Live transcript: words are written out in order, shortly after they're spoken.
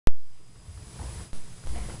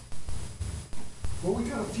Well, we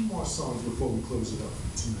got a few more songs before we close it up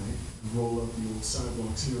tonight and roll up the old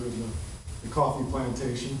sidewalks here in the coffee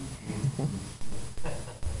plantation.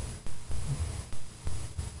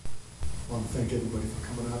 I want to thank everybody for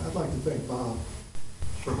coming out. I'd like to thank Bob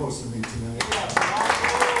for hosting me tonight.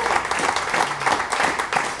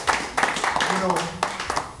 You know,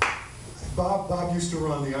 Bob used to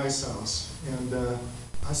run the Ice House, and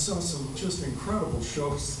I saw some just incredible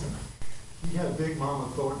shows there. He had Big Mama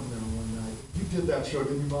Thornton there one night. You did that show,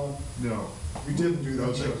 didn't you, Bob? No. You didn't do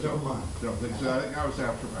that show, So. never mind. No, I think I was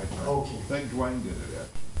after my time. Okay. I think Dwayne did it,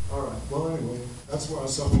 actually. All right, well, anyway, that's where I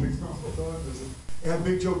saw Big Mama Thornton. And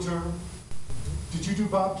Big Joe Turner. Did you do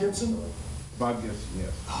Bob Gibson? Bob Gibson,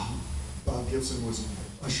 yes. Bob Gibson was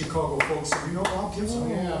a Chicago folk singer. You know Bob Gibson?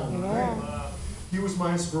 Yeah. He was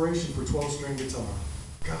my inspiration for 12-string guitar.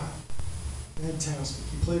 God, fantastic.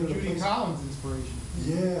 He played at a Judy place. Collins' inspiration.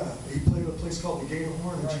 Yeah, he played at a place called the Gator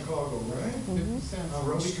Horn in Right. Chicago, right? 50 cents On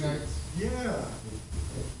Rush Street. weeknights. Yeah.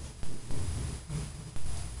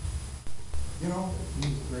 You know,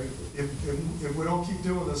 He's great. if we don't keep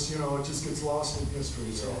doing this, you know, it just gets lost in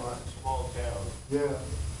history. So, Small town. yeah.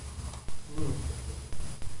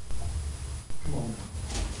 Come on.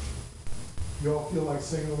 You all feel like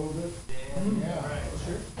singing a little bit? Yeah, Right.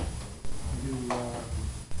 sure. You do,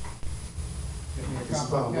 get me a It's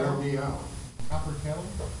copper about wear kettle. me out. Copper kettle?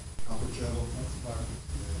 Copper kettle. That's about it.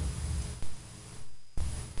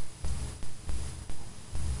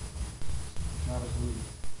 Not a blues.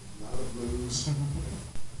 Not a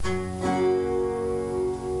blues.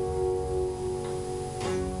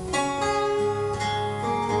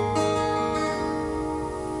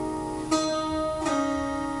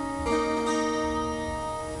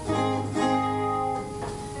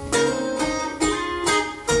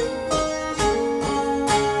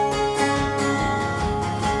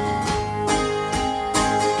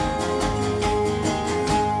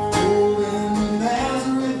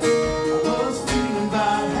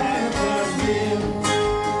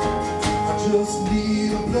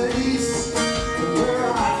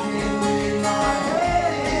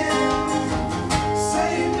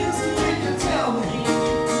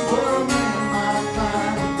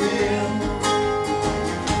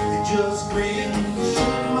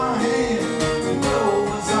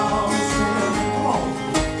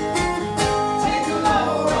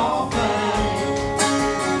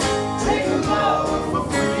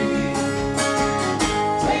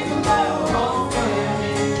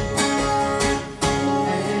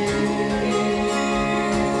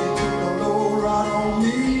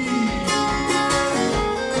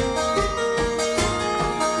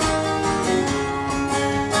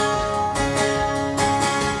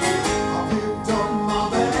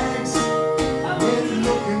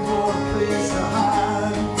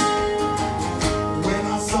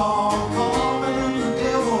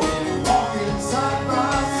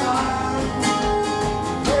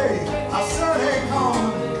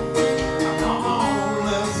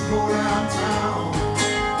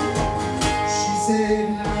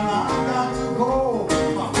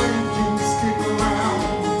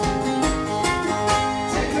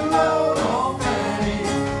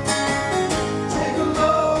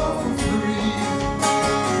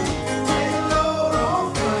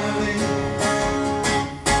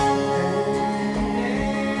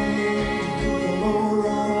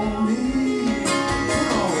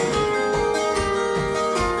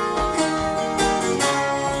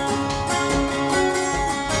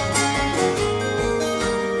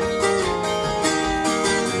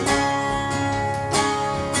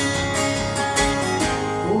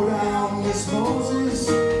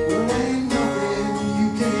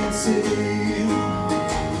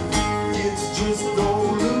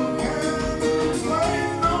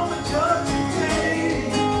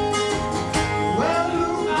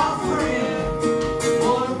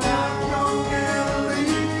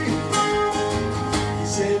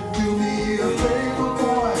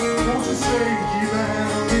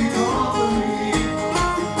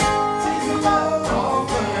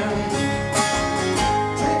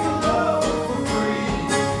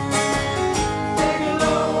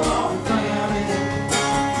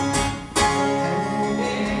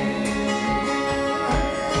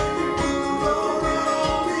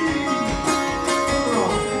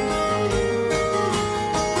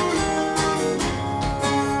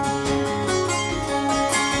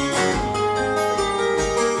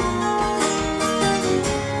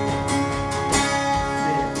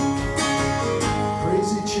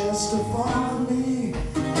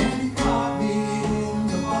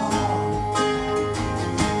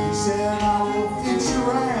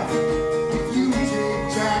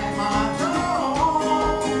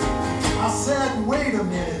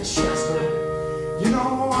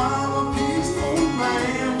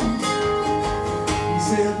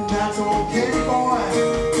 okay.